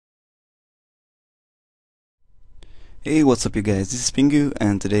Hey, what's up you guys, this is Pingu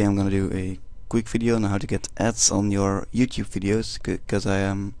and today I'm gonna do a quick video on how to get ads on your YouTube videos, because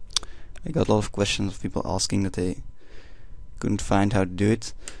I got a lot of questions of people asking that they couldn't find how to do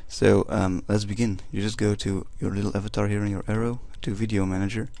it. So let's begin. You just go to your little avatar here on your arrow to Video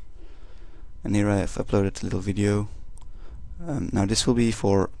Manager, and here I have uploaded a little video. Now this will be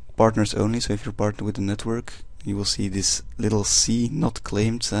for partners only, so if you're partnered with a network you will see this little C not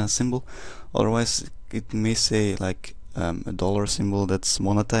claimed symbol. Otherwise it may say like a dollar symbol that's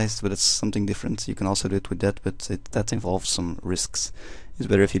monetized, but it's something different. You can also do it with that, but that involves some risks. It's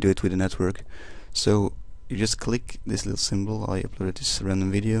better if you do it with a network. So you just click this little symbol. I uploaded this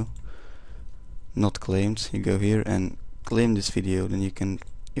random video, not claimed. You go here and claim this video. Then you can,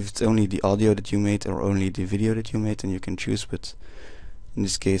 if it's only the audio that you made or only the video that you made, then you can choose, but in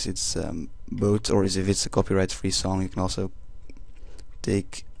this case it's both, or if it's a copyright free song you can also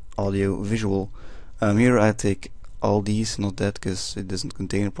take audio visual. Here I take all these, not that, because it doesn't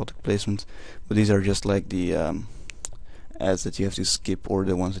contain a product placement, but these are just like the ads that you have to skip, or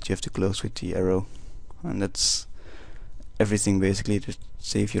the ones that you have to close with the arrow. And that's everything basically. Just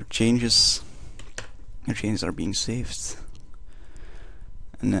save your changes. Your changes are being saved,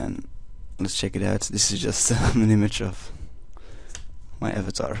 and then let's check it out. This is just an image of my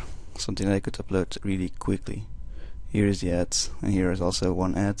avatar, something that I could upload really quickly. Here is the ads, and here is also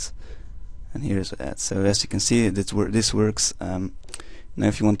one ad, and here is an ad. So as you can see, this works. Now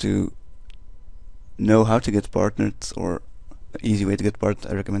if you want to know how to get partnered, or an easy way to get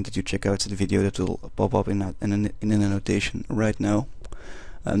partnered, I recommend that you check out the video that will pop up in an annotation right now,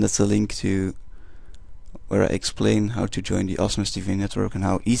 and that's a link to where I explain how to join the Awesomeness TV network and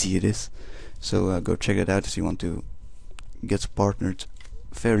how easy it is. So go check that out if you want to get partnered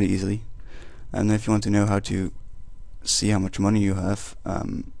fairly easily. And if you want to know how to see how much money you have,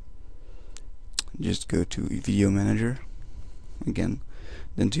 just go to Video Manager again,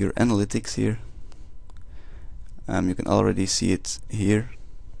 then to your analytics here. You can already see it here.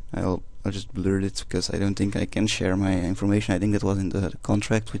 I'll just blur it because I don't think I can share my information. I think that was in the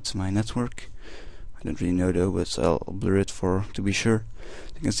contract with my network. I don't really know though, but I'll blur it to be sure.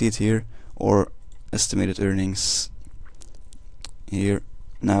 You can see it here, or estimated earnings here.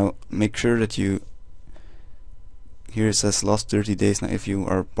 Now make sure that here it says last 30 days. Now if you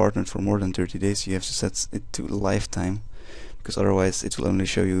are partnered for more than 30 days you have to set it to lifetime, because otherwise it will only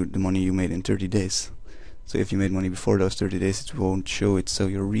show you the money you made in 30 days. So if you made money before those 30 days it won't show it, so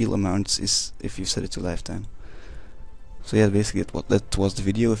your real amount is if you set it to lifetime. So yeah, basically that was the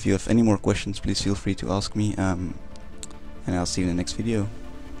video. If you have any more questions please feel free to ask me, and I'll see you in the next video.